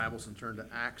Bibles and turn to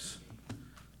Acts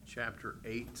chapter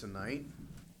 8 tonight.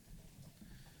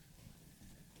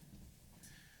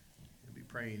 We'll be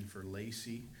praying for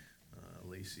Lacey.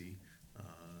 Lacey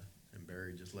and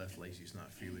Barry just left. Lacey's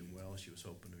not feeling well. She was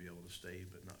hoping to be able to stay,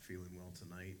 but not feeling well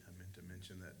tonight. I meant to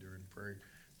mention that during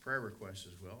prayer requests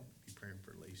as well. Be praying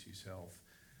for Lacey's health.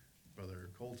 Brother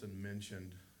Colton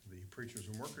mentioned the Preachers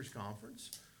and Workers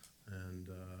Conference, and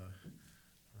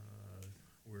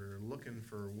we're looking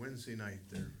for Wednesday night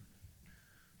there.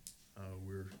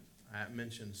 I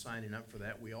mentioned signing up for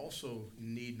that. We also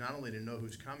need not only to know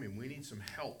who's coming, we need some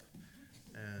help.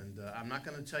 And I'm not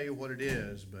going to tell you what it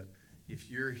is, but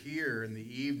if you're here in the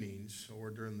evenings or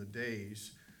during the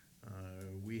days,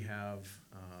 we have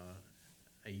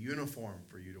a uniform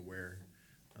for you to wear.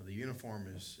 The uniform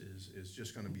is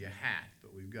just going to be a hat,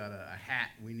 but we've got a hat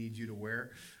we need you to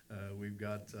wear.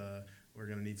 We're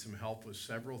going to need some help with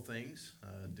several things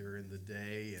during the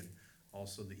day and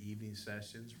also the evening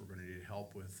sessions. We're going to need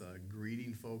help with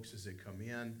greeting folks as they come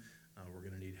in. We're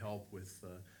going to need help with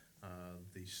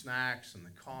the snacks and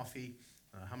the coffee.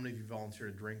 How many of you volunteer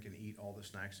to drink and eat all the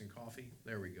snacks and coffee?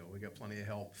 There we go. We got plenty of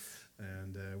help,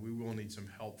 and we will need some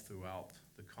help throughout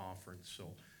the conference. So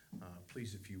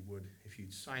please, if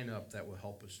you'd sign up, that will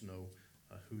help us know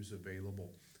who's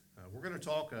available. We're going to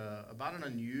talk about an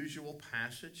unusual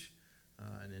passage,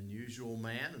 an unusual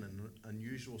man, and an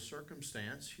unusual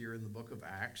circumstance here in the book of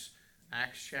Acts.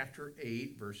 Acts chapter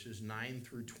 8, verses 9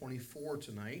 through 24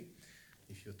 tonight.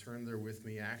 If you'll turn there with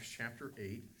me, Acts chapter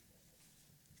 8.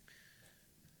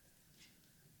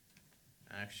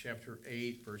 Acts chapter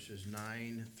 8, verses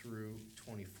 9 through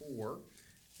 24.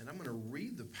 And I'm going to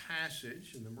read the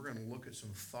passage, and then we're going to look at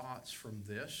some thoughts from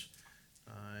this.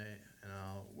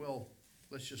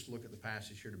 Let's just look at the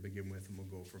passage here to begin with, and we'll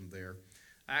go from there.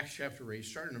 Acts chapter 8,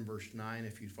 starting in verse 9,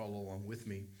 if you'd follow along with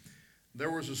me.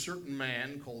 There was a certain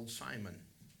man called Simon,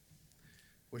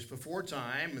 which before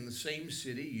time in the same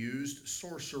city used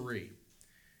sorcery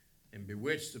and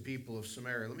bewitched the people of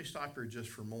Samaria. Let me stop here just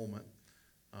for a moment.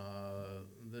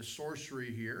 The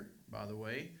sorcery here, by the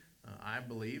way, I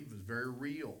believe is very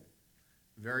real,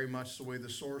 very much the way the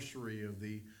sorcery of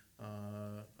the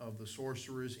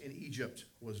sorcerers in Egypt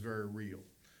was very real.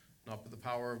 Not by the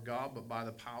power of God, but by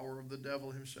the power of the devil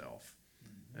himself.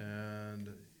 And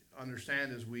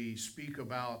understand, as we speak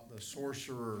about the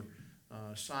sorcerer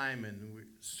Simon,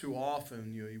 too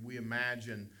often we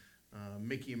imagine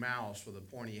Mickey Mouse with a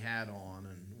pointy hat on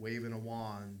and waving a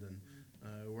wand. And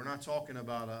we're not talking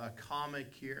about a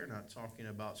comic here, not talking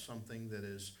about something that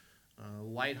is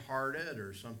lighthearted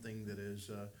or something that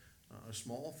is a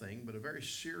small thing, but a very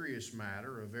serious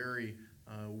matter, a very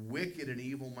wicked and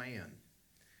evil man.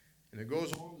 And it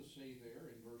goes on to say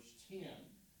there in verse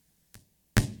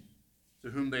 10, to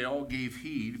whom they all gave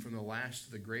heed from the last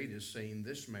to the greatest, saying,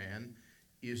 this man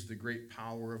is the great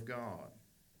power of God.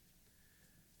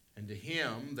 And to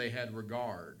him they had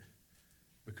regard,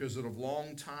 because that of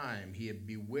long time he had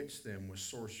bewitched them with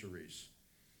sorceries.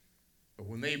 But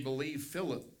when they believed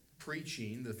Philip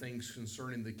preaching the things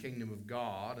concerning the kingdom of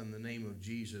God in the name of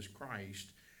Jesus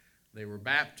Christ, they were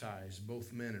baptized,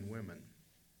 both men and women.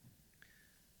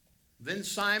 Then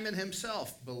Simon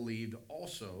himself believed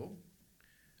also,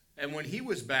 and when he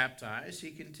was baptized, he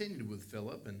continued with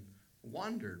Philip and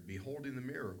wondered, beholding the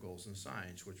miracles and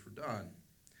signs which were done.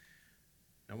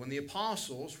 Now when the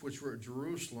apostles which were at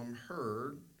Jerusalem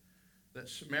heard that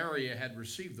Samaria had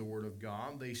received the word of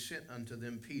God, they sent unto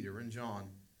them Peter and John.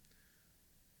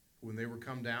 When they were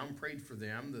come down, prayed for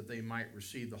them that they might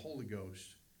receive the Holy Ghost.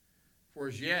 For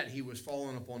as yet he was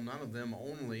fallen upon none of them,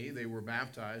 only they were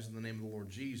baptized in the name of the Lord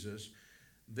Jesus.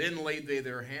 Then laid they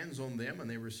their hands on them, and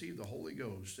they received the Holy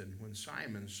Ghost. And when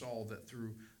Simon saw that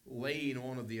through laying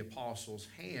on of the apostles'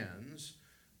 hands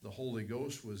the Holy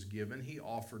Ghost was given, he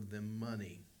offered them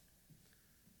money,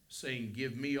 saying,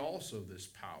 give me also this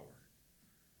power,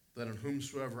 that on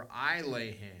whomsoever I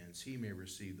lay hands he may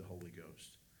receive the Holy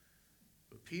Ghost.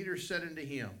 But Peter said unto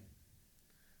him,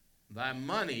 thy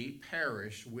money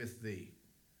perish with thee,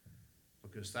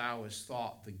 because thou hast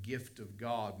thought the gift of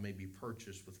God may be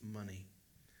purchased with money.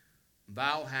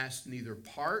 Thou hast neither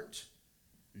part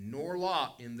nor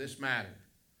lot in this matter,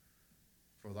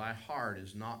 for thy heart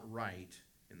is not right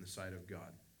in the sight of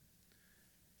God.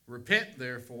 Repent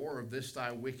therefore of this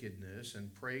thy wickedness,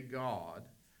 and pray God,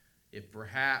 if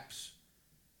perhaps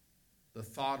the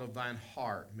thought of thine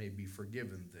heart may be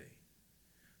forgiven thee.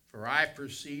 For I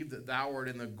perceive that thou art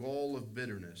in the gall of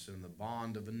bitterness and in the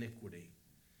bond of iniquity.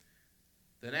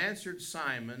 Then answered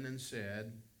Simon and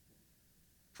said,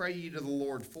 pray ye to the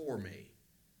Lord for me,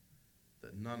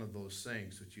 that none of those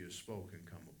things that you have spoken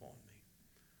come upon me.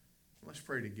 Let's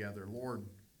pray together. Lord,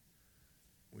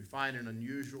 We find an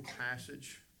unusual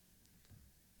passage,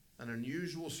 an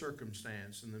unusual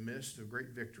circumstance in the midst of great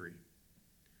victory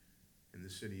in the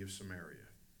city of Samaria.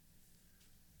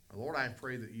 Lord, I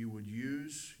pray that you would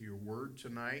use your word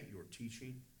tonight, your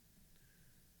teaching,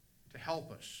 to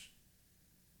help us,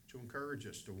 to encourage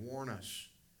us, to warn us.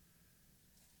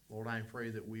 Lord, I pray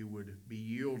that we would be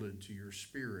yielded to your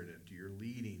spirit and to your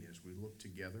leading as we look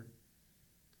together.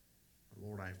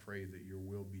 Lord, I pray that your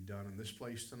will be done in this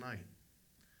place tonight.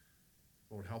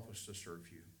 Lord, help us to serve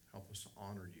you. Help us to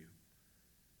honor you.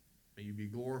 May you be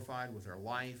glorified with our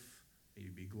life. May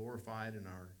you be glorified in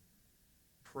our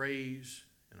praise,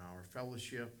 in our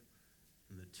fellowship,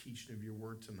 in the teaching of your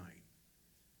word tonight.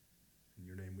 In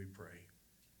your name we pray.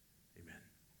 Amen.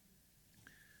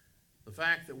 The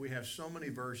fact that we have so many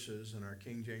verses in our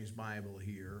King James Bible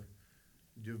here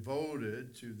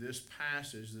devoted to this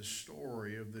passage, this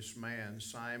story of this man,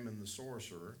 Simon the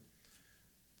sorcerer,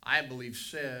 I believe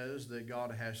says that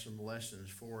God has some lessons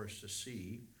for us to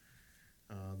see.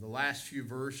 The last few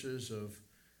verses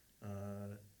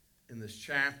in this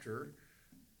chapter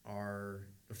are,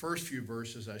 the first few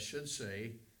verses, I should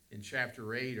say, in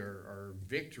chapter 8 are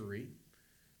victory.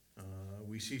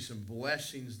 We see some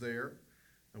blessings there.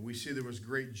 We see there was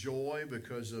great joy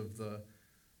because of the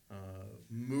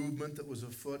movement that was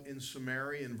afoot in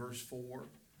Samaria in verse 4.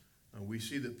 We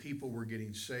see that people were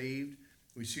getting saved.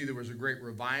 We see there was a great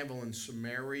revival in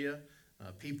Samaria.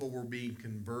 People were being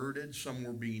converted. Some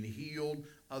were being healed.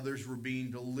 Others were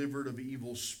being delivered of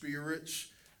evil spirits.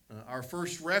 Our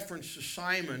first reference to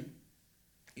Simon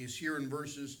is here in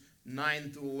verses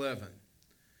 9 through 11.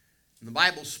 And the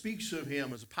Bible speaks of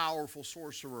him as a powerful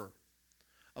sorcerer.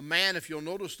 A man, if you'll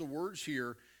notice the words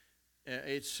here,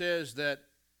 it says that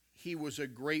he was a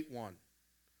great one.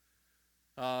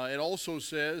 It also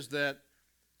says that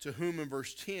to whom, in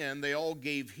verse 10, they all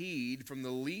gave heed, from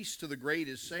the least to the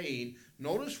greatest, saying,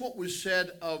 notice what was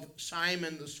said of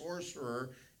Simon the sorcerer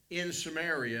in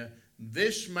Samaria,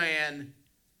 this man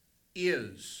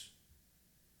is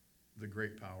the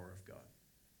great power of God.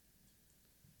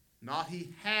 Not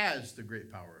he has the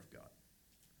great power of God.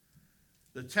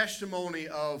 The testimony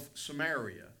of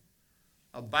Samaria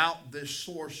about this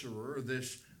sorcerer,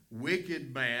 this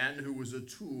wicked man who was a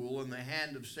tool in the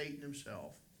hand of Satan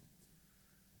himself,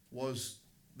 was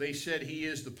they said he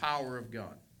is the power of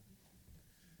God.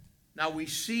 Now we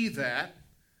see that.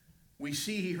 We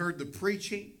see he heard the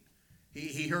preaching.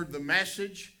 He heard the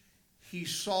message. He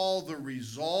saw the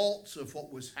results of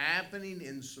what was happening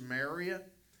in Samaria.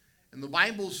 And the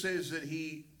Bible says that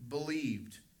he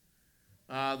believed,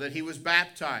 that he was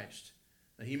baptized.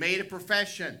 That he made a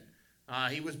profession.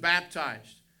 He was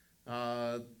baptized.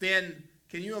 Then,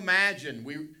 can you imagine,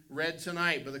 we read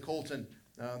tonight, Brother Colton,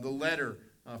 the letter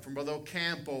from Brother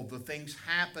Ocampo, the things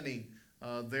happening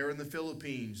there in the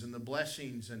Philippines and the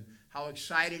blessings and how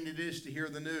exciting it is to hear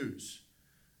the news.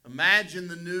 Imagine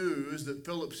the news that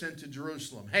Philip sent to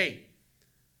Jerusalem. Hey,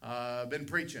 I've been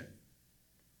preaching.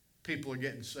 People are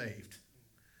getting saved.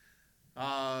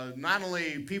 Not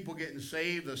only people getting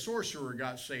saved, the sorcerer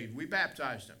got saved. We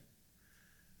baptized him.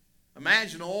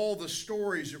 Imagine all the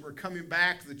stories that were coming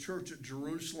back to the church at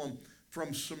Jerusalem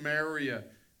from Samaria.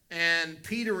 And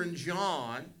Peter and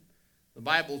John, the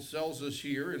Bible tells us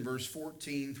here in verse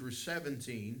 14 through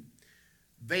 17,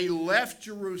 they left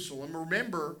Jerusalem.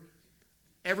 Remember,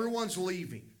 everyone's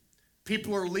leaving.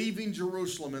 People are leaving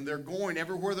Jerusalem, and they're going,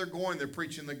 everywhere they're going, they're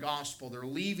preaching the gospel. They're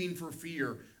leaving for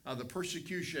fear of the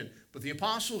persecution. But the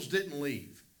apostles didn't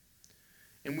leave.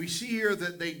 And we see here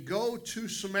that they go to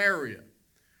Samaria.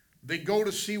 They go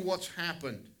to see what's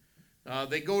happened.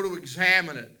 They go to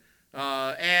examine it.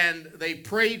 And they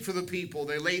prayed for the people.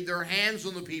 They laid their hands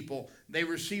on the people. They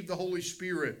received the Holy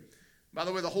Spirit. By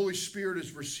the way, the Holy Spirit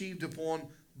is received upon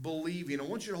believing. I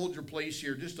want you to hold your place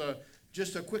here.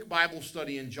 Just a quick Bible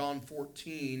study in John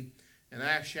 14 and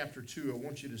Acts chapter 2. I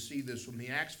want you to see this with me.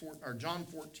 John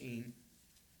 14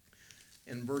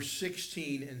 and verse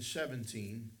 16 and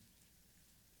 17.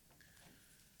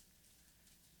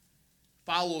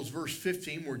 Follows verse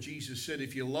 15 where Jesus said,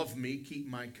 if you love me, keep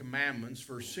my commandments.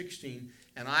 Verse 16,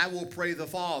 and I will pray the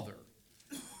Father,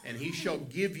 and he shall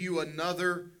give you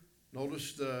another,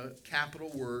 notice the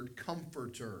capital word,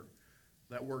 comforter.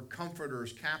 That word comforter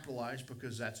is capitalized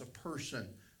because that's a person.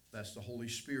 That's the Holy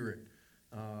Spirit.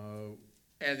 And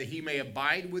that he may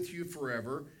abide with you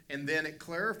forever. And then it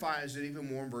clarifies it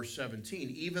even more in verse 17.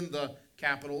 Even the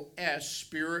capital S,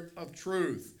 Spirit of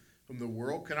truth, whom the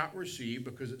world cannot receive,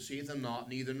 because it seeth him not,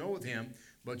 neither knoweth him.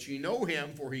 But ye know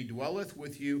him, for he dwelleth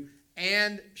with you,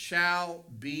 and shall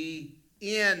be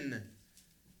in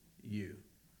you.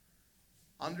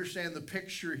 understand the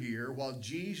picture here. While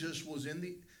Jesus was in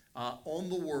the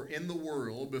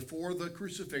world before the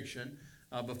crucifixion,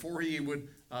 before he would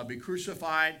be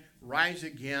crucified, rise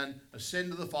again,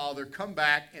 ascend to the Father, come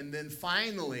back, and then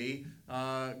finally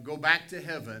go back to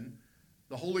heaven,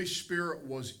 the Holy Spirit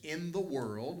was in the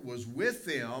world, was with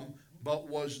them, but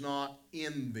was not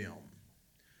in them.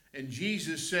 And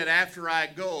Jesus said, after I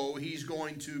go, he's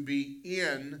going to be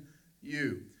in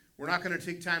you. We're not going to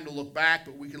take time to look back,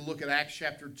 but we can look at Acts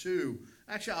chapter 2.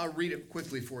 Actually, I'll read it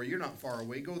quickly for you. You're not far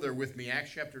away. Go there with me.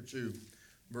 Acts chapter 2,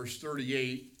 verse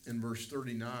 38 and verse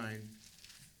 39.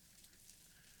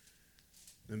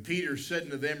 Then Peter said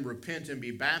unto them, repent and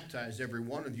be baptized, every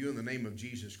one of you, in the name of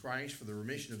Jesus Christ, for the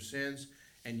remission of sins,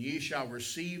 and ye shall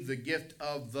receive the gift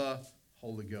of the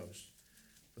Holy Ghost.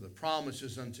 For the promise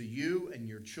is unto you and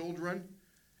your children,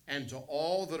 and to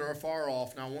all that are far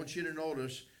off. Now I want you to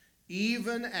notice,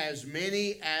 even as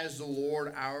many as the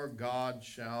Lord our God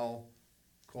shall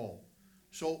call.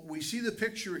 So we see the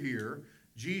picture here.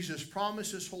 Jesus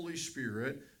promises Holy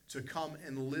Spirit to come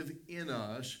and live in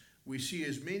us. We see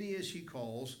as many as he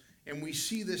calls, and we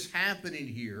see this happening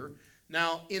here.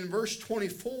 Now in verse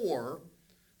 24,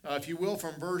 if you will,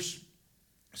 from verse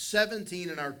 17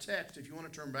 in our text, if you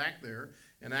want to turn back there,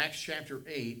 in Acts chapter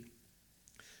 8,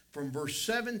 from verse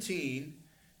 17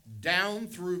 down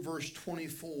through verse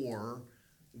 24,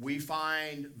 we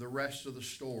find the rest of the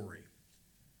story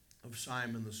of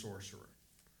Simon the sorcerer.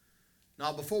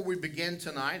 Now, before we begin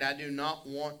tonight, I do not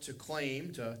want to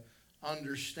claim to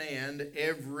understand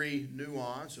every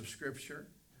nuance of Scripture.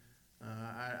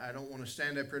 I don't want to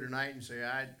stand up here tonight and say,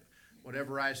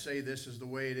 whatever I say, this is the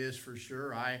way it is for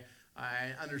sure. I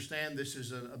understand this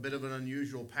is a bit of an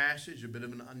unusual passage, a bit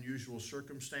of an unusual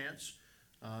circumstance.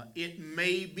 It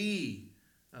may be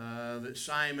that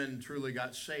Simon truly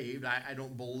got saved. I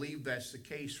don't believe that's the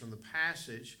case from the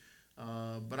passage.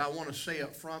 But I want to say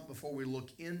up front before we look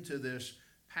into this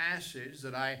passage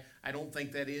that I don't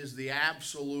think that is the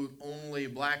absolute only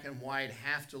black and white,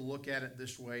 have to look at it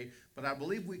this way. But I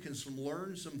believe we can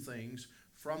learn some things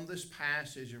from this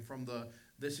passage and from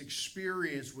this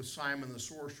experience with Simon the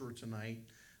sorcerer tonight.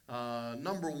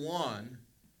 Number one,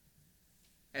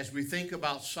 as we think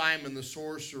about Simon the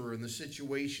sorcerer and the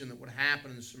situation that would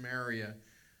happen in Samaria,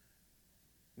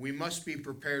 we must be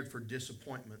prepared for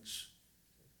disappointments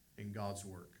in God's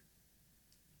work.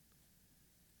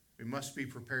 We must be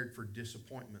prepared for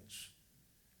disappointments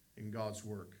in God's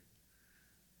work.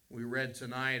 We read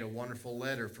tonight a wonderful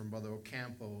letter from Brother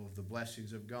Ocampo of the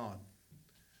blessings of God.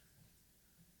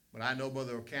 But I know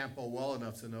Brother Ocampo well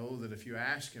enough to know that if you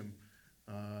ask him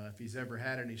if he's ever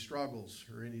had any struggles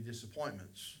or any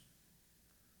disappointments,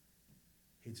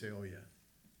 he'd say, oh yeah.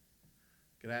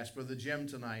 Could ask Brother Jim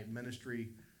tonight,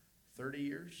 ministry 30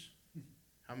 years?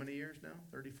 How many years now?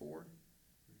 34?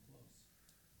 Pretty close.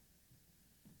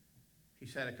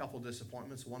 He's had a couple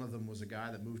disappointments. One of them was a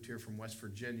guy that moved here from West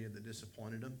Virginia that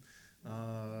disappointed him.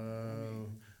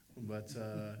 But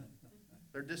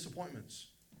they're disappointments.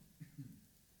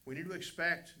 We need to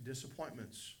expect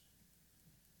disappointments,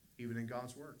 even in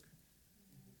God's work.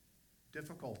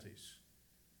 Difficulties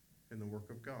in the work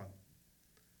of God.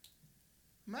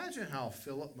 Imagine how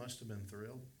Philip must have been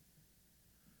thrilled.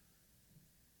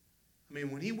 I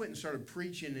mean, when he went and started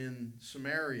preaching in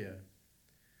Samaria,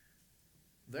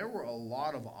 there were a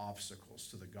lot of obstacles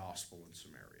to the gospel in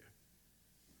Samaria.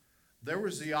 There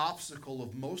was the obstacle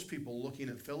of most people looking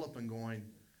at Philip and going,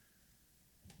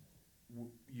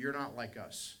 you're not like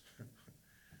us.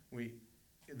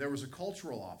 There was a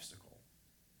cultural obstacle.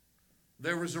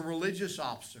 There was a religious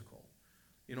obstacle.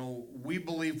 You know, we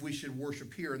believe we should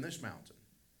worship here in this mountain.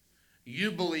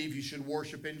 You believe you should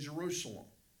worship in Jerusalem.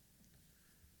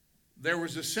 There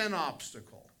was a sin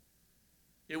obstacle.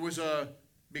 It was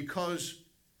because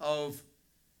of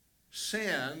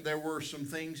sin, there were some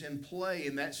things in play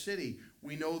in that city.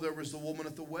 We know there was the woman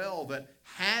at the well that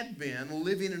had been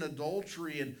living in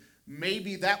adultery, and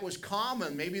maybe that was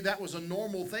common. Maybe that was a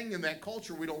normal thing in that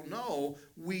culture. We don't know.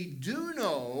 We do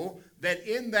know that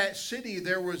in that city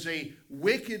there was a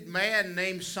wicked man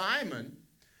named Simon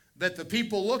that the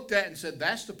people looked at and said,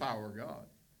 that's the power of God.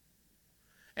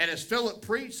 And as Philip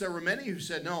preached, there were many who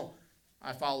said, no,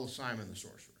 I follow Simon the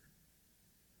sorcerer.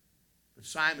 But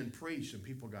Simon preached and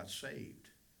people got saved.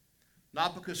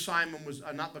 Not because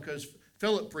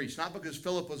Philip preached, not because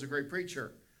Philip was a great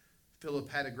preacher. Philip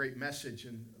had a great message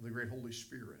in the great Holy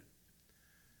Spirit.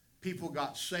 People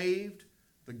got saved.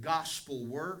 The gospel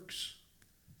works.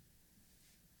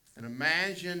 And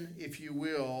imagine, if you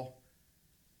will,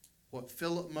 what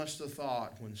Philip must have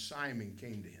thought when Simon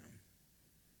came to him.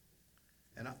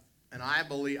 And I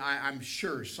believe, I'm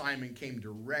sure Simon came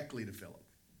directly to Philip.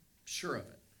 Sure of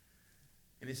it.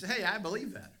 And he said, hey, I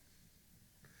believe that.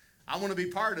 I want to be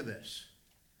part of this.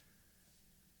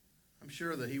 I'm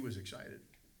sure that he was excited.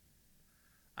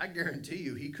 I guarantee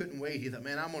you he couldn't wait. He thought,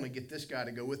 man, I'm going to get this guy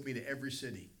to go with me to every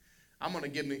city. I'm going to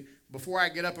give me, before I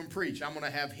get up and preach, I'm going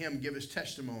to have him give his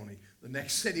testimony. The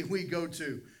next city we go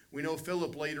to, we know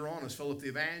Philip later on as Philip the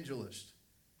evangelist.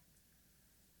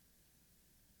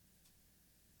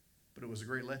 But it was a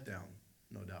great letdown,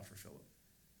 no doubt, for Philip.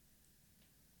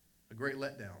 A great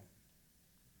letdown.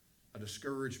 A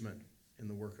discouragement in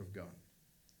the work of God.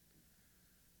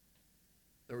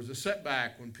 There was a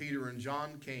setback when Peter and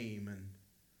John came and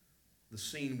the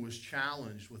scene was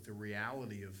challenged with the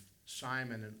reality of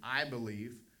Simon, and I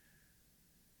believe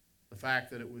the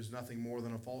fact that it was nothing more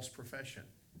than a false profession.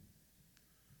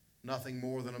 Nothing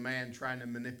more than a man trying to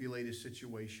manipulate his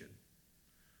situation.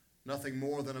 Nothing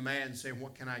more than a man saying,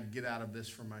 what can I get out of this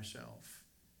for myself?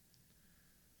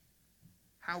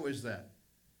 How is that?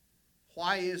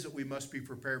 Why is it we must be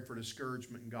prepared for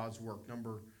discouragement in God's work?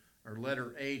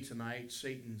 Letter A tonight,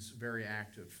 Satan's very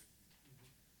active.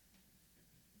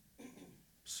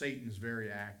 Satan's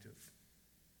very active.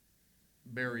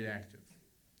 Very active.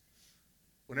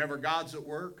 Whenever God's at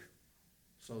work,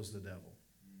 so's the devil.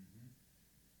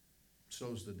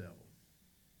 So's the devil.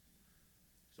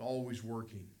 He's always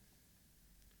working.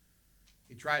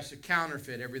 He tries to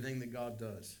counterfeit everything that God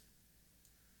does.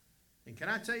 And can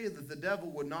I tell you that the devil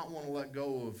would not want to let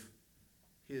go of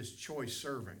his choice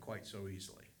servant quite so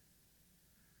easily.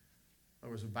 There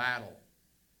was a battle,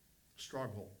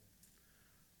 struggle.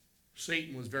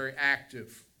 Satan was very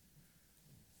active.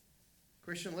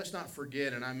 Christian, let's not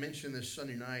forget, and I mentioned this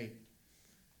Sunday night,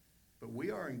 but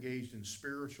we are engaged in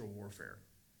spiritual warfare.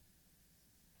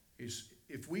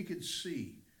 If we could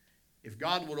see, if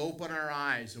God would open our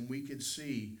eyes and we could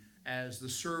see, as the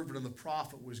servant of the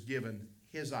prophet was given,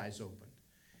 his eyes opened.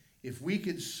 If we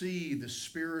could see the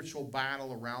spiritual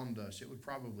battle around us, it would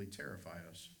probably terrify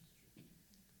us.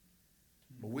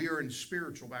 But we are in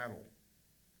spiritual battle.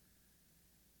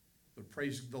 But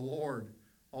praise the Lord,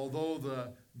 although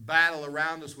the battle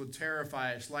around us would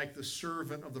terrify us, like the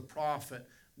servant of the prophet,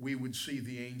 we would see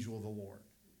the angel of the Lord.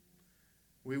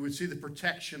 We would see the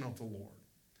protection of the Lord.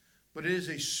 But it is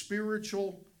a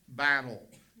spiritual battle.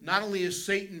 Not only is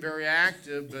Satan very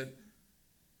active, but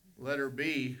letter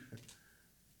B,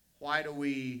 why do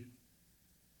we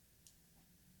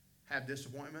have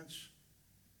disappointments?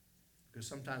 Because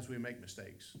sometimes we make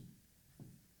mistakes.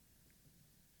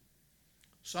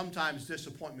 Sometimes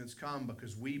disappointments come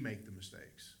because we make the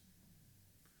mistakes.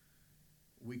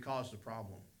 We cause the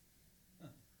problem.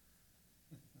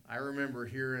 I remember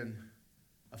hearing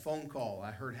a phone call.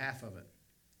 I heard half of it.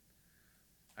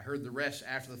 I heard the rest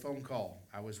after the phone call.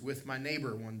 I was with my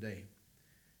neighbor one day.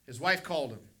 His wife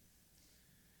called him.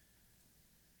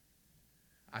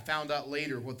 I found out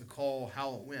later what the call,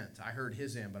 how it went. I heard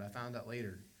his end, but I found out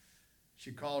later.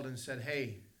 She called and said,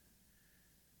 hey,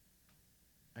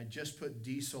 I just put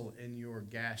diesel in your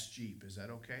gas Jeep. Is that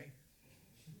okay?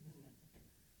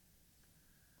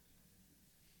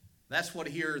 That's what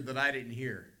I heard that I didn't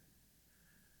hear.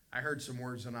 I heard some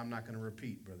words that I'm not going to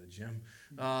repeat, Brother Jim.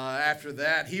 After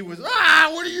that, he was,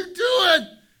 what are you doing?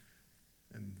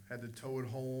 And had to tow it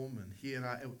home, and he and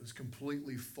I, it was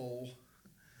completely full.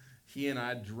 He and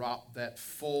I dropped that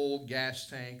full gas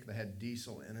tank that had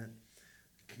diesel in it,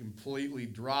 completely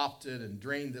dropped it and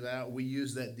drained it out. We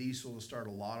used that diesel to start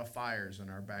a lot of fires in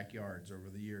our backyards over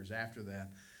the years after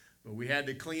that. But we had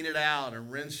to clean it out and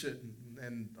rinse it,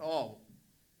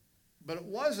 but it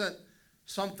wasn't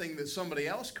something that somebody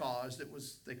else caused.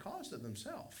 They caused it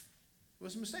themselves. It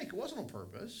was a mistake. It wasn't on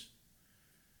purpose.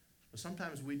 But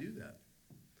sometimes we do that.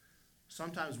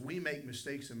 Sometimes we make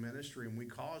mistakes in ministry and we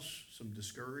cause some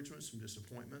discouragement, some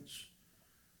disappointments.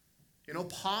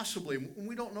 Possibly,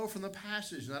 we don't know from the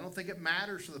passage, and I don't think it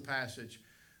matters for the passage,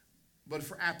 but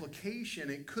for application,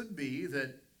 it could be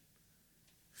that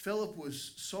Philip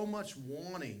was so much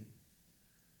wanting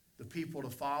the people to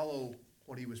follow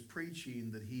what he was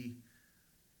preaching that he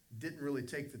didn't really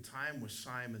take the time with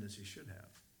Simon as he should have.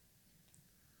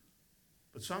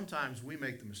 But sometimes we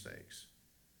make the mistakes.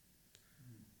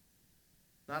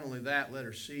 Not only that,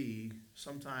 letter C,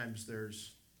 sometimes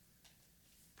there's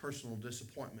personal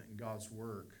disappointment in God's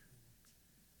work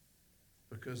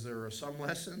because there are some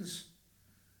lessons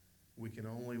we can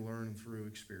only learn through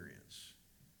experience.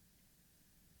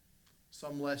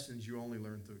 Some lessons you only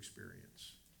learn through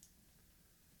experience.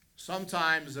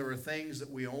 Sometimes there are things that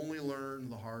we only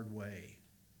learn the hard way.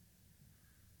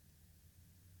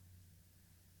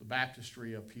 The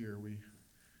baptistry up here, we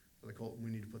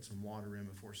need to put some water in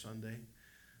before Sunday.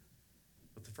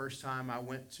 But the first time I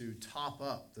went to top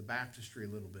up the baptistry a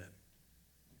little bit,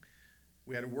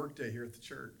 we had a work day here at the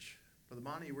church. Brother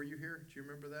Monty, were you here? Do you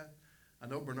remember that? I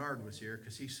know Bernard was here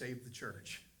because he saved the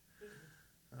church.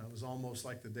 It was almost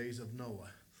like the days of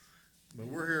Noah. But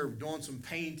we're here doing some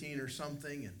painting or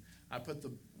something, and I put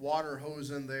the water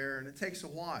hose in there, and it takes a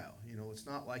while. You know, it's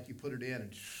not like you put it in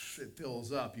and it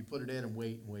fills up. You put it in and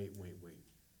wait.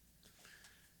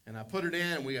 And I put it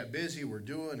in, and we got busy. We're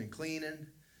doing and cleaning.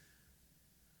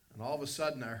 And all of a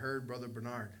sudden, I heard Brother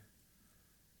Bernard,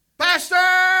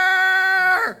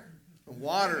 "Pastor!" And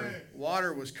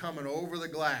water was coming over the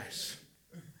glass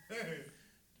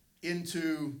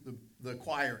into the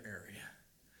choir area.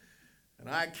 And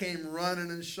I came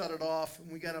running and shut it off,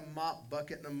 and we got a mop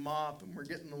bucket and a mop, and we're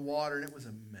getting the water, and it was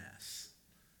a mess.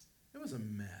 It was a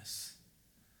mess.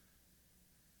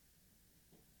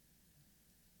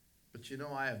 But you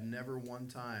know, I have never one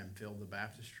time filled the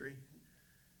baptistry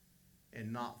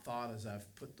and not thought as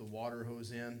I've put the water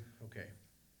hose in, okay,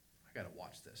 I got to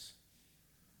watch this.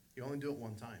 You only do it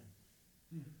one time.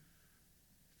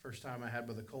 First time I had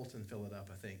Brother Colton fill it up,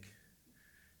 I think.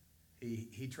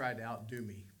 He tried to outdo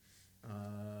me.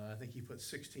 I think he put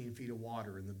 16 feet of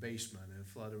water in the basement and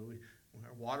flooded.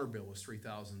 Our water bill was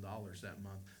 $3,000 that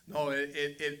month. No,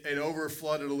 it over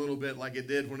flooded a little bit like it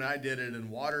did when I did it,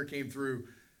 and water came through.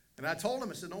 And I told him,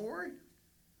 I said, "Don't worry."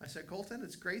 I said, "Colton,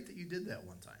 it's great that you did that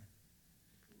one time.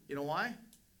 You know why?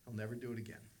 I'll never do it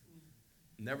again.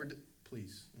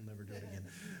 Please, I'll never do it again."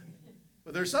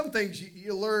 But there's some things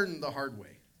you learn the hard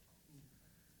way.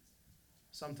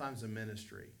 Sometimes in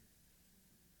ministry,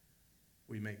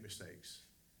 we make mistakes.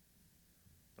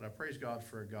 But I praise God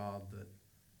for a God that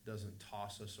doesn't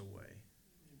toss us away,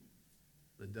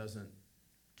 that doesn't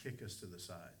kick us to the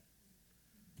side.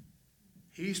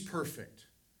 He's perfect.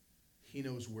 He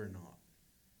knows we're not.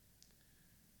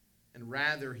 And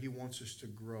rather, he wants us to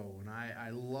grow. And I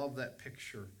love that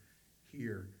picture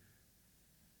here.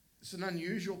 It's an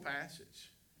unusual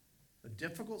passage, a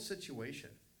difficult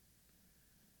situation.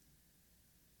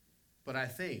 But I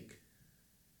think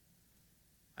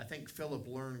Philip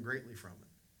learned greatly from it.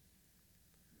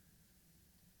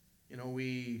 You know,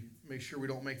 we make sure we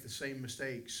don't make the same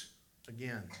mistakes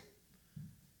again.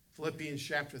 Philippians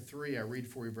chapter 3, I read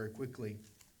for you very quickly.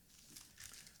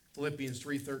 Philippians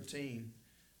 3:13.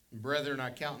 "Brethren, I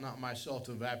count not myself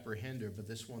to have apprehended, but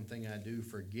this one thing I do,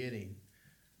 forgetting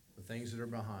the things that are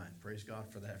behind." Praise God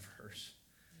for that verse.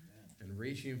 Amen. "And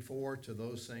reaching forward to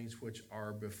those things which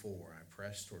are before, I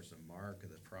press towards the mark of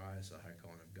the prize of the high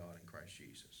calling of God in Christ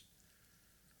Jesus."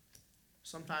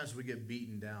 Sometimes we get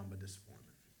beaten down by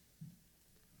disappointment.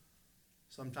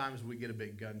 Sometimes we get a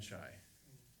bit gun shy.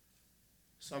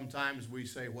 Sometimes we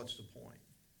say, "What's the point?"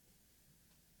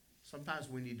 Sometimes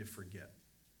we need to forget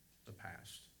the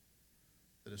past,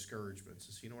 the discouragements,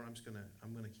 and say, "You know what,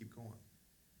 I'm gonna keep going.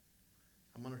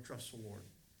 I'm gonna trust the Lord."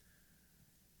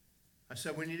 I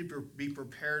said we need to be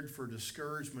prepared for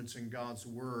discouragements in God's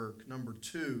work. Number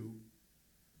 2,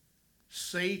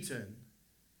 Satan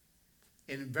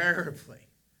invariably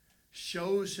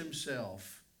shows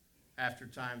himself after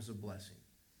times of blessing.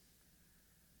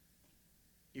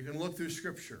 You can look through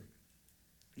Scripture.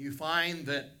 You find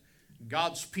that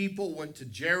God's people went to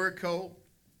Jericho.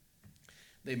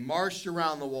 They marched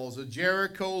around the walls of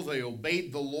Jericho. They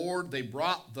obeyed the Lord. They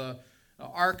brought the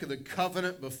Ark of the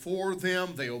Covenant before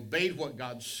them. They obeyed what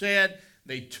God said.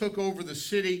 They took over the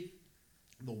city.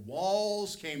 The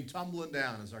walls came tumbling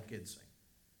down, as our kids sing.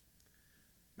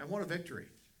 Man, what a victory.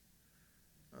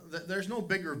 There's no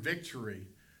bigger victory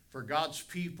for God's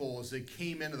people as they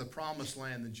came into the promised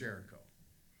land than Jericho.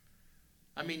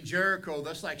 I mean, Jericho,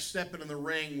 that's like stepping in the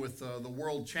ring with the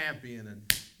world champion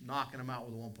and knocking him out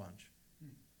with one punch.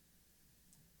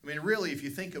 I mean, really, if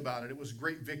you think about it, it was a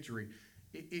great victory.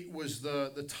 It was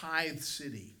the tithe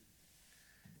city.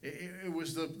 It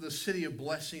was the city of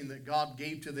blessing that God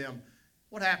gave to them.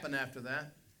 What happened after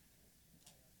that?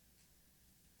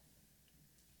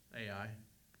 Ai.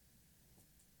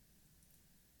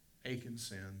 Achan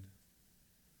sinned.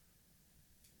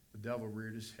 The devil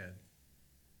reared his head.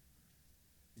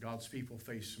 God's people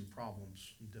faced some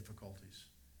problems and difficulties.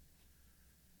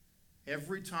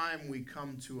 Every time we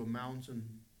come to a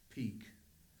mountain peak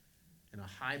and a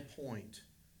high point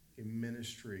in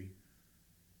ministry,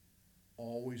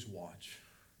 always watch.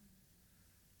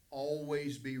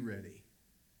 Always be ready.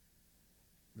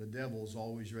 The devil's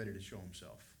always ready to show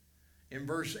himself. In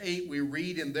verse 8 we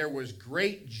read, "And there was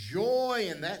great joy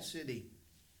in that city."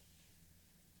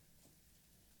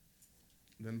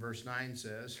 And then verse 9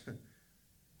 says,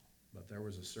 "But there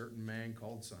was a certain man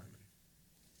called Simon."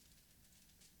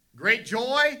 Great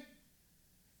joy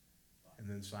and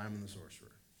then Simon the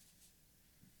sorcerer.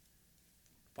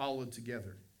 Followed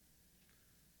together.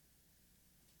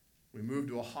 We move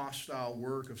to a hostile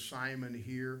work of Simon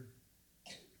here.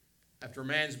 After a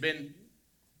man's been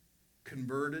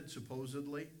converted,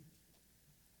 supposedly,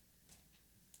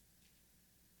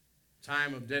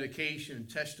 time of dedication and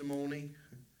testimony,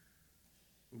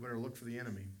 we better look for the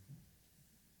enemy.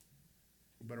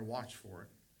 We better watch for it.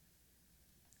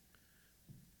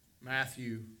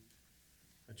 Matthew,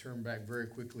 I turn back very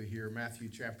quickly here, Matthew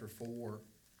chapter 4.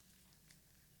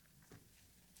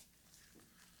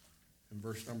 In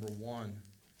verse number 1.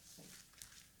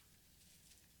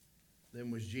 Then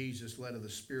was Jesus led of the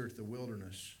Spirit to the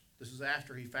wilderness. This is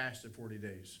after he fasted 40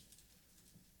 days.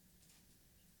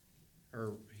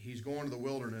 Or he's going to the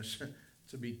wilderness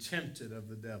to be tempted of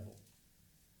the devil.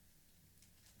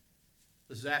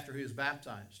 This is after he was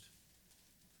baptized.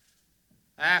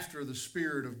 After the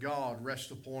Spirit of God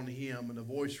rested upon him, and a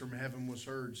voice from heaven was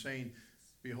heard saying,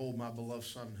 Behold my beloved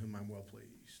Son, in whom I'm well pleased.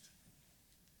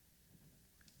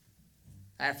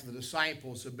 After the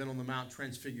disciples had been on the Mount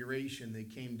Transfiguration, they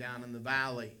came down in the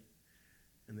valley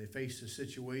and they faced a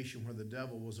situation where the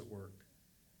devil was at work.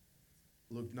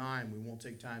 Luke 9, we won't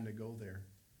take time to go there.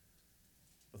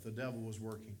 But the devil was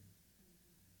working.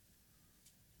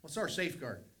 What's our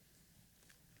safeguard?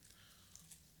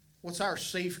 What's our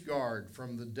safeguard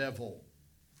from the devil?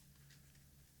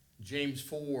 James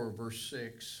 4, verse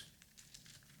 6.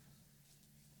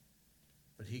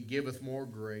 But he giveth more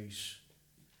grace.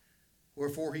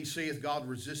 Wherefore he saith, God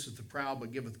resisteth the proud,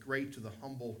 but giveth grace to the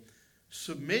humble.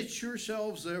 Submit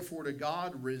yourselves therefore to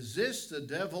God. Resist the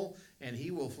devil, and he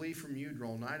will flee from you.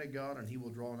 Draw nigh to God, and he will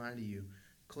draw nigh to you.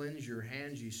 Cleanse your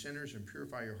hands, ye sinners, and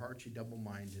purify your hearts, ye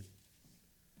double-minded.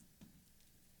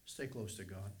 Stay close to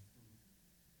God.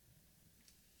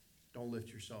 Don't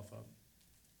lift yourself up.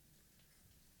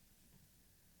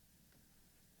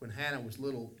 When Hannah was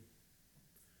little,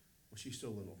 well, she's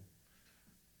still little.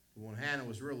 But when Hannah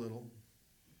was real little,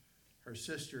 her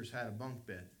sisters had a bunk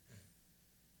bed.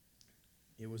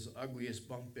 It was the ugliest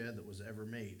bunk bed that was ever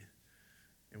made.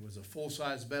 It was a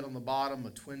full-size bed on the bottom,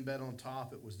 a twin bed on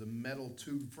top. It was the metal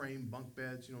tube frame bunk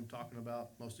beds, you know what I'm talking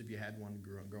about? Most of you had one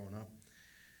growing up.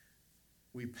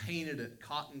 We painted it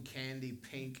cotton candy,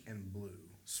 pink, and blue.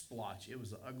 Splotchy. It was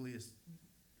the ugliest.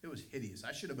 It was hideous.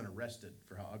 I should have been arrested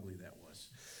for how ugly that was.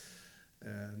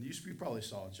 And you probably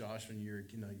saw it, Josh, when you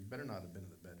better not have been in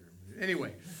the bedroom.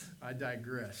 Anyway, I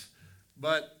digress.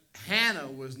 But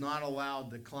Hannah was not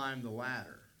allowed to climb the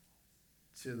ladder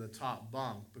to the top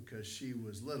bunk because she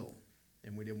was little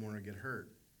and we didn't want her to get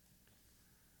hurt.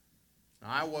 Now,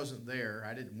 I wasn't there.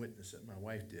 I didn't witness it. My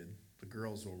wife did. The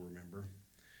girls will remember.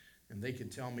 And they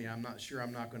could tell me, I'm not sure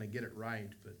I'm not going to get it right,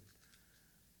 but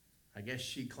I guess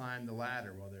she climbed the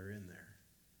ladder while they were in there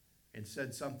and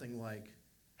said something like,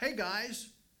 Hey guys,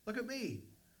 look at me.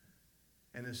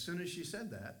 And as soon as she said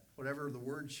that, whatever the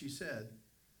word she said,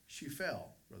 she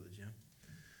fell, Brother Jim.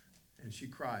 And she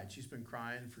cried. She's been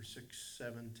crying for 6,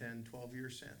 7, 10, 12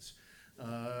 years since.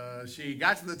 She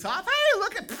got to the top, hey,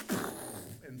 look at,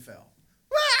 and fell.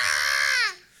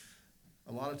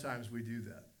 A lot of times we do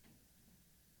that.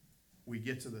 We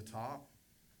get to the top.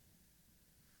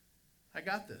 I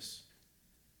got this.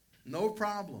 No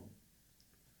problem.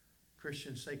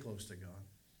 Christians, stay close to God.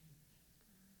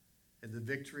 At the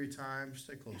victory time,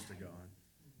 stay close to God.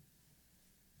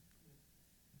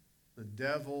 The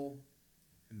devil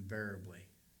invariably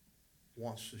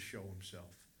wants to show himself.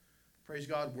 Praise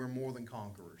God, we're more than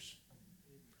conquerors.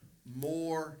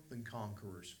 More than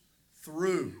conquerors.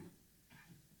 Through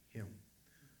him.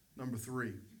 Number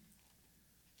 3.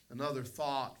 Another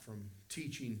thought from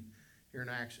teaching here in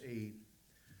Acts 8.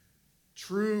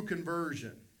 True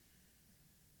conversion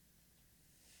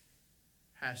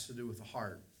has to do with the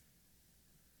heart,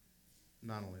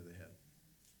 not only the head.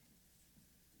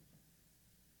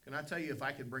 Can I tell you, if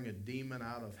I could bring a demon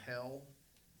out of hell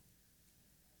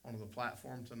onto the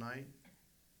platform tonight,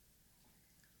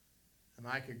 and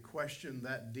I could question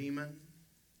that demon,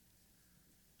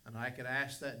 and I could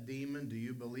ask that demon, do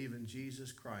you believe in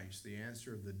Jesus Christ? The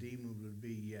answer of the demon would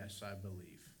be, yes, I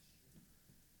believe.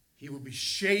 He would be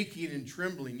shaking and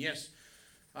trembling. Yes,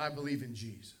 I believe in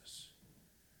Jesus.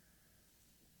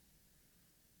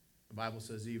 The Bible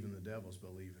says even the devils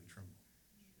believe and tremble.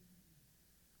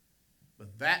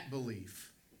 But that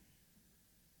belief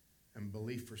and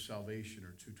belief for salvation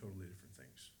are two totally different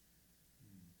things.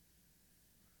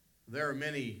 There are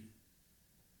many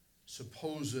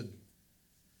supposed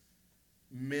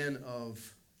men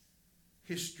of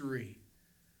history,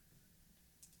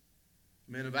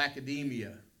 men of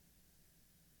academia,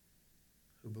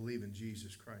 who believe in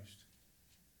Jesus Christ.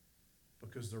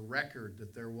 because the record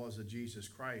that there was a Jesus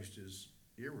Christ is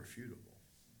irrefutable.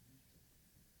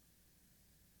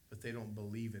 But they don't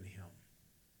believe in him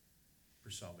for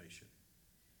salvation.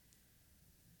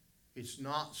 It's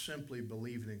not simply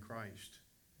believing in Christ.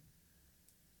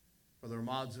 Brother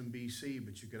Ahmad's in BC,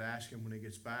 but you could ask him when he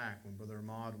gets back, when Brother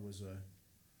Ahmad was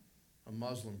a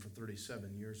Muslim for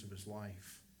 37 years of his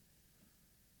life.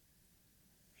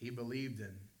 He believed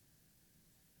in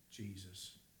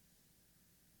Jesus.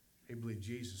 He believed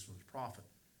Jesus was a prophet.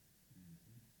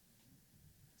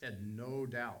 He had no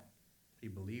doubt he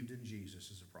believed in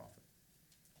Jesus as a prophet.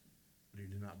 But he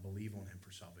did not believe on him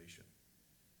for salvation.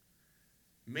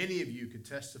 Many of you could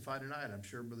testify tonight. I'm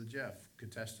sure Brother Jeff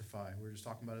could testify. We were just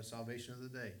talking about the salvation of the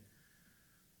day.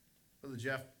 Brother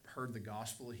Jeff heard the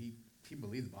gospel. He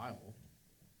believed the Bible.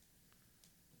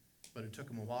 But it took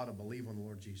him a while to believe on the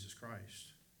Lord Jesus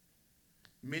Christ.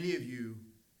 Many of you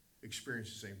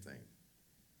experienced the same thing.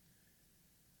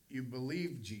 You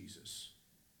believed Jesus.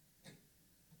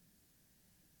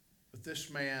 But this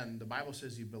man, the Bible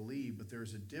says he believed, but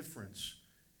there's a difference,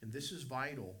 and this is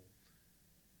vital.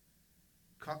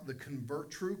 The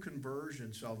true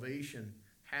conversion, salvation,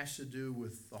 has to do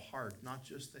with the heart, not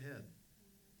just the head.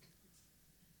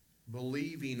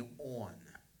 Believing on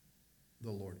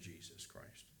the Lord Jesus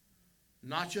Christ.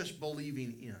 Not just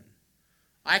believing in.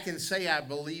 I can say I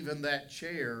believe in that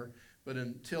chair, but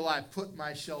until I put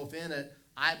myself in it,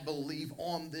 I believe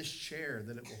on this chair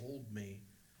that it will hold me.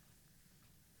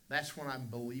 That's when I'm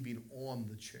believing on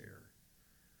the chair.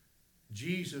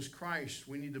 Jesus Christ,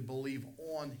 we need to believe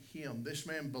on him. This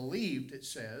man believed, it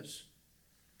says,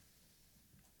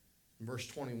 in verse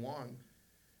 21,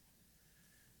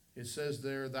 it says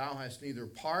there, thou hast neither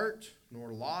part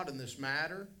nor lot in this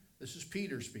matter. This is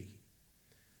Peter speaking.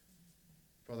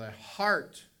 For thy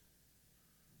heart,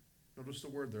 notice the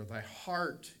word there, thy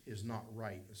heart is not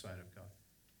right in the sight of God.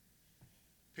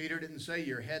 Peter didn't say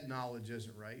your head knowledge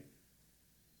isn't right.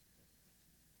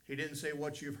 He didn't say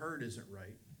what you've heard isn't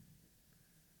right.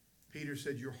 Peter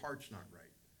said your heart's not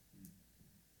right.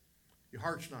 Your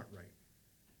heart's not right.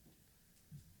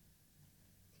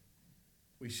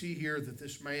 We see here that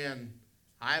this man,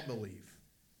 I believe,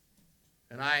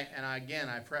 and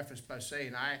I preface by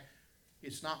saying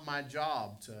it's not my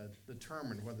job to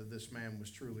determine whether this man was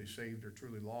truly saved or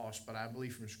truly lost, but I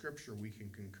believe from Scripture we can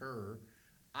concur.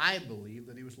 I believe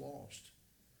that he was lost.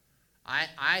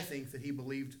 I think that he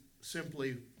believed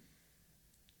simply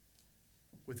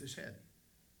with his head,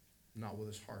 not with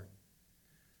his heart.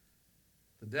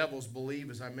 The devils believe,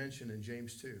 as I mentioned in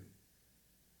James 2.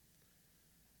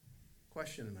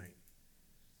 Question tonight.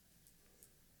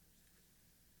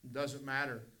 It doesn't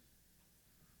matter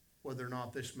whether or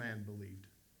not this man believed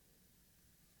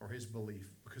or his belief,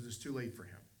 because it's too late for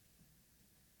him.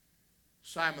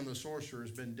 Simon the sorcerer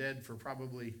has been dead for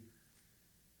probably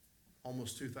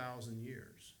almost 2,000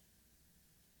 years.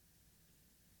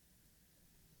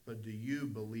 But do you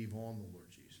believe on the Lord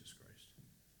Jesus Christ?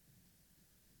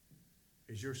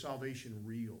 Is your salvation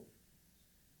real?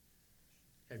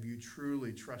 Have you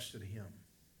truly trusted him?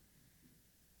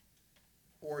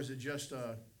 Or is it just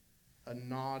a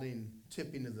nodding,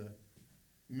 tipping of the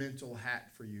mental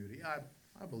hat for you? Yeah,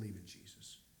 I believe in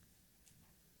Jesus.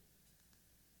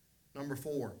 Number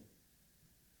 4,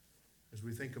 as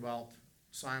we think about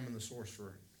Simon the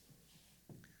sorcerer,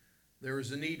 there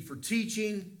is a need for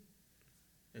teaching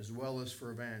as well as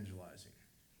for evangelizing.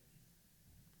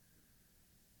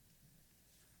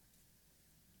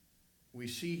 We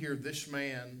see here this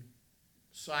man,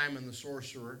 Simon the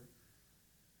sorcerer,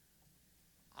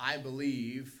 I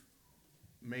believe,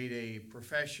 made a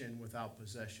profession without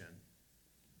possession.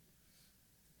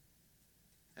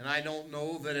 And I don't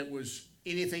know that it was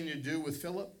anything to do with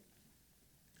Philip.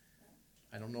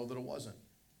 I don't know that it wasn't.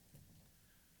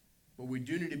 But we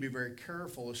do need to be very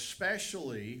careful,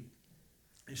 especially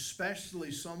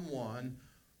someone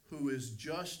who is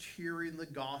just hearing the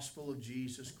gospel of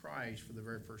Jesus Christ for the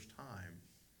very first time.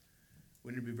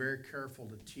 We need to be very careful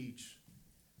to teach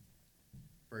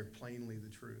very plainly the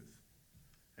truth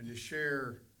and to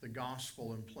share the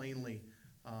gospel and plainly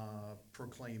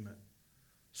proclaim it.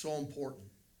 So important.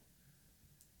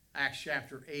 Acts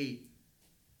chapter 8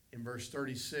 in verse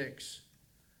 36.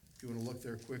 If you want to look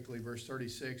there quickly, verse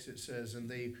 36, it says, and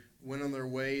they went on their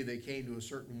way, they came to a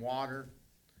certain water.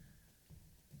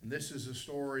 And this is a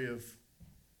story of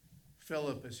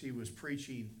Philip as he was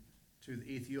preaching to the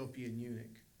Ethiopian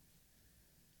eunuch.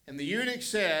 And the eunuch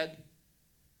said,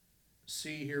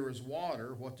 see, here is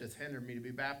water. What doth hinder me to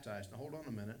be baptized? Now, hold on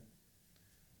a minute.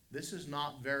 This is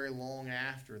not very long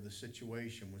after the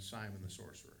situation with Simon the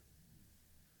sorcerer.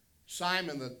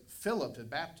 Philip had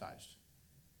baptized.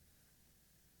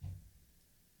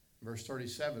 Verse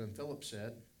 37, and Philip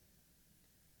said,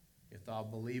 if thou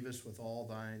believest with all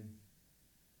thine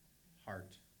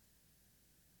heart,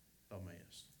 thou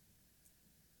mayest.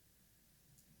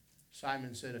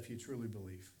 Simon said, if you truly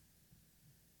believe.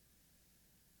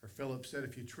 Or Philip said,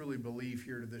 if you truly believe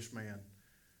here to this man.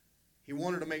 He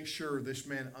wanted to make sure this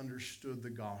man understood the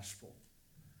gospel.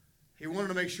 He wanted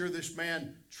to make sure this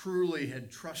man truly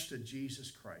had trusted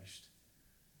Jesus Christ.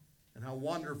 And how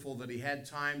wonderful that he had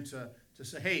time to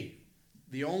say, hey,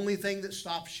 the only thing that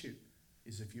stops you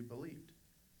is if you believed.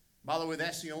 By the way,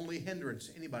 that's the only hindrance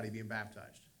to anybody being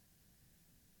baptized.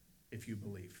 If you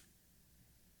believe.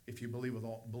 If you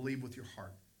believe with your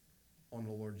heart on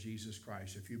the Lord Jesus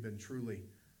Christ. If you've been truly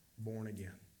born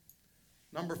again.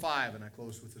 Number 5, and I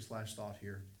close with this last thought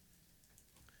here.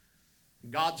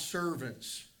 God's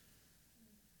servants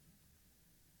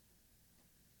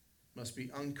must be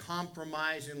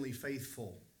uncompromisingly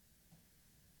faithful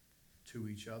to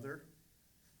each other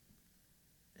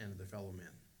and to their fellow men.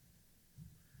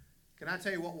 Can I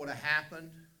tell you what would have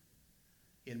happened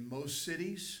in most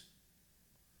cities,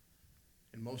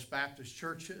 in most Baptist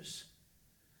churches,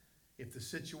 if the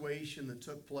situation that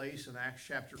took place in Acts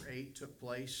chapter 8 took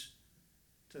place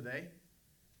today?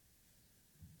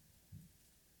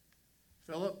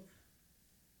 Philip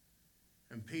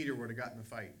and Peter would have gotten a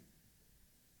fight.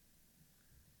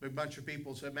 Big bunch of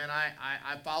people said, man,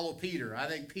 I follow Peter. I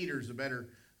think Peter's the better.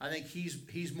 I think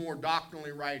he's more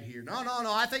doctrinally right here. No,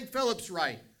 I think Philip's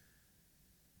right.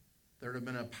 There'd have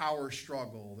been a power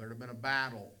struggle. There'd have been a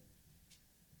battle.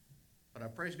 But I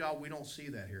praise God we don't see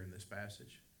that here in this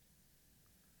passage.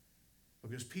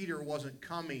 Because Peter wasn't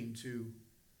coming to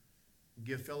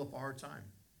give Philip a hard time.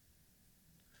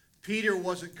 Peter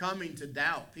wasn't coming to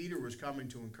doubt. Peter was coming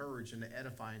to encourage and to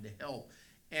edify and to help.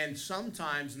 And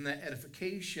sometimes in that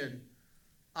edification,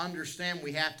 understand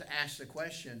we have to ask the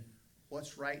question,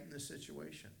 what's right in this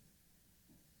situation?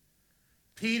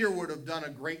 Peter would have done a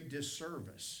great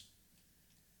disservice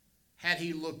had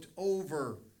he looked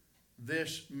over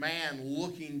this man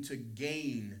looking to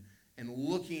gain and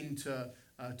looking to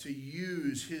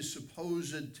use his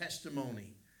supposed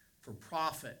testimony for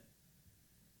profit.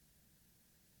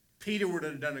 Peter would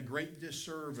have done a great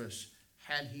disservice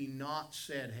had he not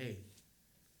said, hey,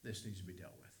 this needs to be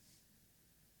dealt with.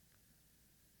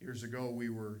 Years ago, we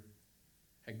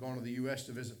had gone to the U.S.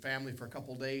 to visit family for a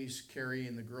couple days. Carrie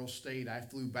and the girls stayed. I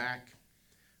flew back.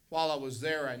 While I was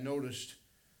there, I noticed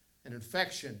an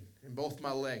infection in both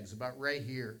my legs, about right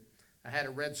here. I had a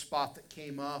red spot that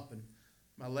came up, and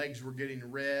my legs were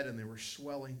getting red, and they were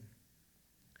swelling.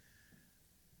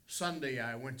 Sunday,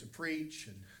 I went to preach,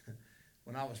 and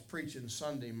when I was preaching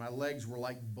Sunday, my legs were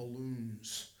like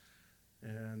balloons.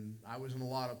 And I was in a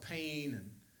lot of pain, and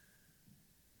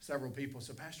several people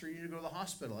said, Pastor, you need to go to the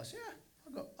hospital. I said,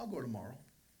 yeah, I'll go tomorrow.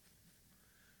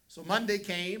 So Monday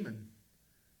came, and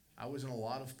I was in a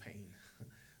lot of pain.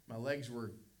 My legs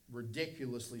were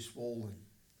ridiculously swollen.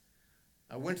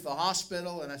 I went to the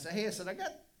hospital, and I said, I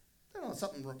got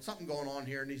something going on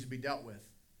here. It needs to be dealt with.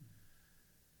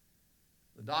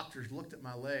 The doctors looked at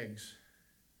my legs,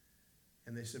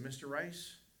 and they said, Mr.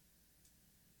 Rice,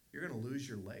 you're going to lose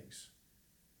your legs.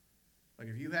 Like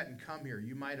if you hadn't come here,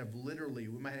 we might have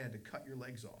had to cut your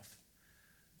legs off.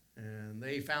 And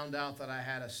they found out that I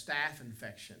had a staph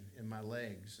infection in my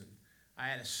legs. And I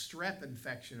had a strep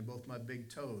infection in both my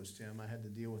big toes, Tim. I had to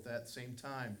deal with that at the same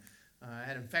time. I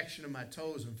had infection in my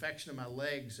toes, infection in my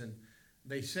legs. And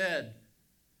they said,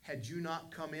 had you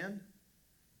not come in,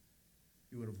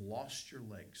 you would have lost your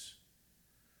legs.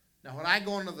 Now, when I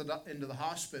go into the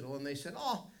hospital and they said,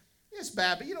 oh, it's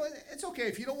bad, but it's okay.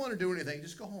 If you don't want to do anything,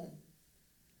 just go home.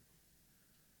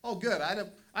 Oh, good. I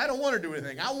don't want to do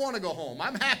anything. I want to go home.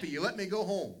 I'm happy you let me go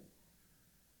home.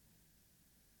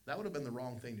 That would have been the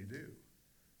wrong thing to do.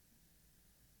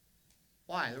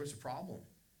 Why? There was a problem.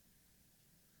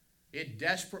 It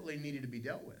desperately needed to be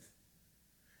dealt with.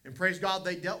 And praise God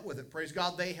they dealt with it. Praise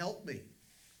God they helped me.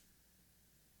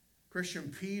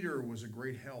 Christian Peter was a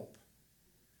great help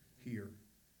here.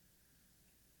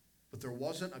 But there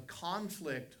wasn't a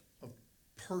conflict of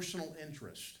personal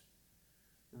interest.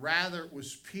 Rather, it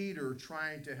was Peter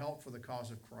trying to help for the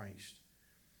cause of Christ.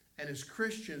 And as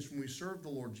Christians, when we serve the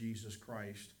Lord Jesus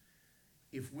Christ,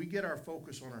 if we get our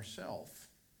focus on ourselves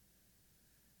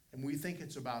and we think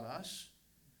it's about us,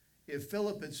 if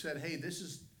Philip had said, hey, this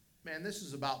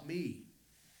is about me.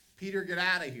 Peter, get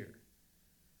out of here.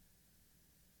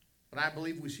 But I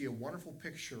believe we see a wonderful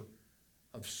picture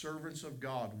of servants of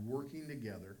God working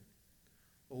together,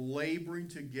 laboring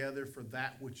together for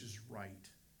that which is right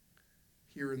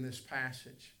here in this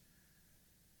passage.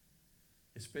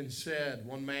 It's been said,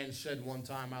 one man said one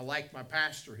time, I like my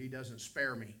pastor, he doesn't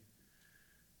spare me.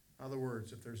 In other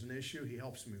words, if there's an issue, he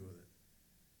helps me with it.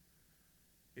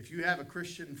 If you have a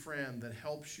Christian friend that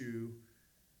helps you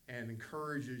and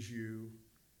encourages you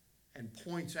and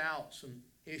points out some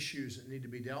issues that need to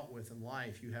be dealt with in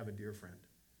life, you have a dear friend.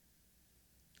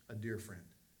 A dear friend.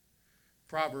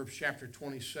 Proverbs chapter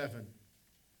 27.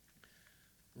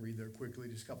 I'll read there quickly.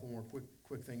 Just a couple more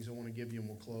quick things I want to give you and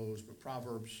we'll close. But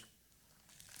Proverbs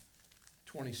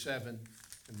 27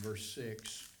 and verse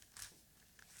 6.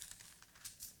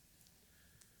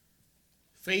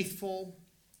 Faithful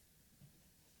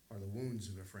are the wounds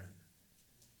of a friend,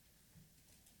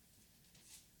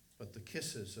 but the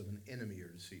kisses of an enemy are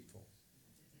deceitful.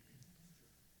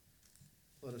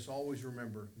 Let us always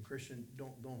remember, and Christian,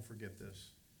 don't forget this.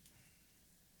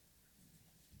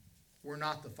 We're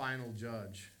not the final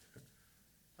judge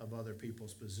of other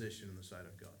people's position in the sight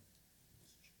of God.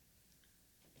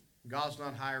 God's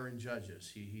not hiring judges.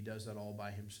 He does that all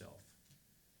by himself.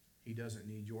 He doesn't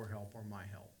need your help or my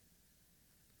help.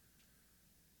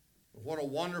 But what a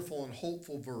wonderful and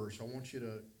hopeful verse. I want you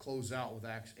to close out with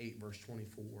Acts 8, verse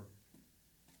 24.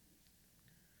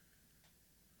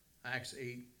 Acts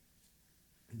 8,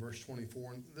 verse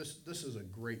 24. And this is a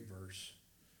great verse.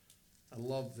 I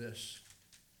love this.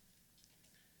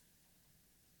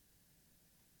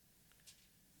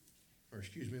 Or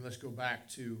excuse me, let's go back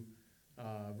to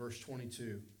verse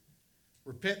 22.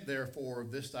 Repent therefore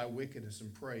of this thy wickedness,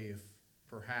 and pray if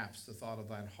perhaps the thought of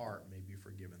thine heart may be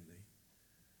forgiven thee.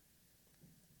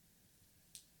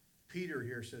 Peter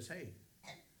here says, hey,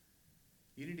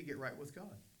 you need to get right with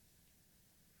God.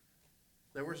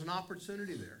 There was an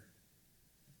opportunity there.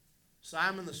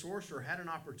 Simon the sorcerer had an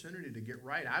opportunity to get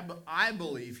right. I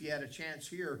believe he had a chance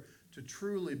here to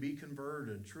truly be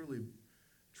converted, truly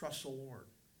trust the Lord,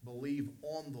 believe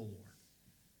on the Lord.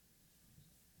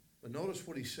 But notice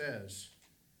what he says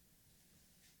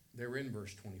there in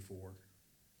verse 24.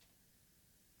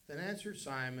 Then answered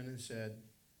Simon and said,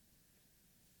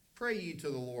 pray ye to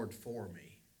the Lord for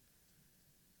me,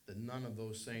 that none of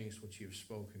those things which ye have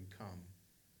spoken come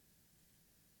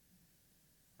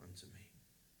unto me.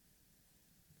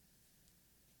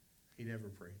 He never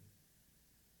prayed.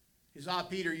 He said,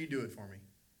 Peter, you do it for me.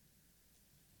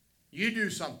 You do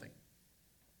something.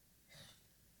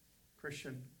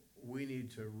 Christian, we need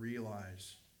to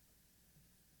realize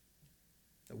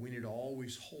that we need to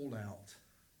always hold out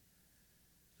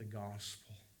the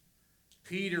gospel.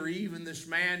 Peter, even this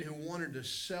man who wanted to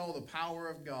sell the power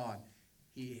of God,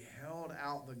 he held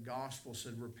out the gospel,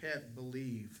 said, repent,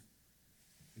 believe.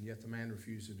 And yet the man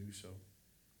refused to do so.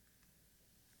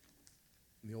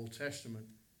 In the Old Testament,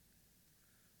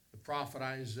 the prophet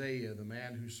Isaiah, the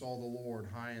man who saw the Lord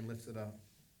high and lifted up.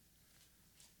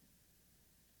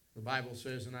 The Bible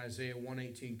says in Isaiah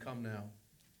 1:18, come now,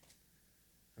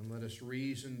 and let us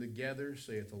reason together,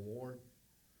 saith the Lord.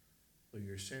 Though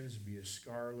your sins be as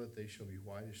scarlet, they shall be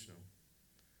white as snow.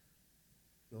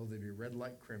 Though they be red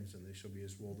like crimson, they shall be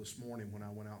as wool. This morning when I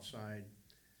went outside,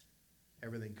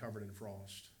 everything covered in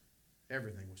frost.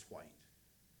 Everything was white.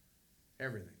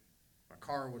 Everything. My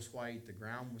car was white. The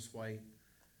ground was white.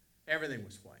 Everything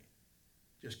was white.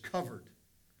 Just covered.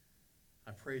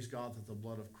 I praise God that the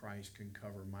blood of Christ can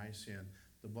cover my sin.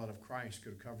 The blood of Christ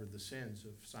could have covered the sins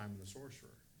of Simon the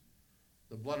sorcerer.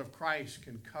 The blood of Christ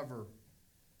can cover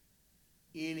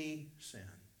any sin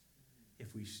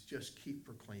if we just keep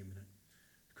proclaiming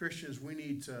it. Christians, we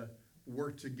need to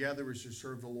work together as to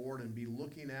serve the Lord and be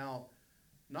looking out,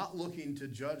 not looking to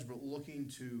judge, but looking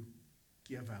to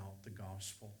give out the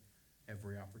gospel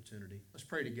every opportunity. Let's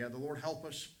pray together. Lord, help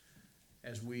us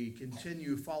as we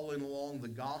continue following along the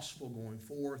gospel going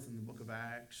forth in the book of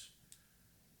Acts.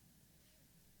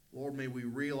 Lord, may we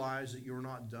realize that you're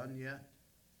not done yet.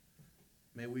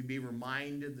 May we be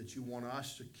reminded that you want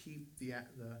us to keep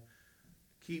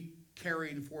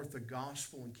carrying forth the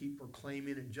gospel and keep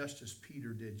proclaiming it just as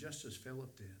Peter did, just as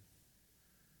Philip did.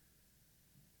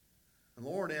 And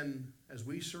Lord, as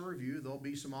we serve you, there'll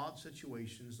be some odd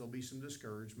situations, there'll be some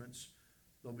discouragements,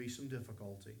 there'll be some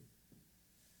difficulty.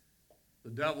 The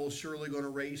devil's surely going to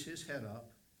raise his head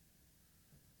up.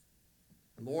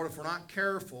 And Lord, if we're not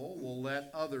careful, we'll let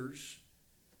others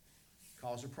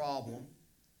cause a problem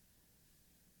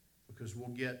because we'll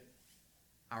get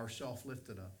ourselves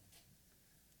lifted up.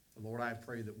 But Lord, I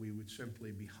pray that we would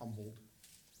simply be humbled,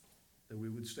 that we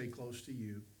would stay close to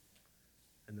you,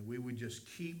 and that we would just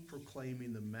keep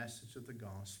proclaiming the message of the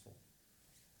gospel.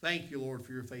 Thank you, Lord,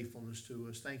 for your faithfulness to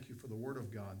us. Thank you for the word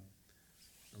of God.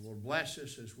 And Lord, bless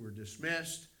us as we're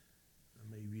dismissed.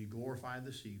 And may you be glorified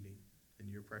this evening.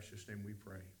 In your precious name we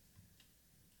pray.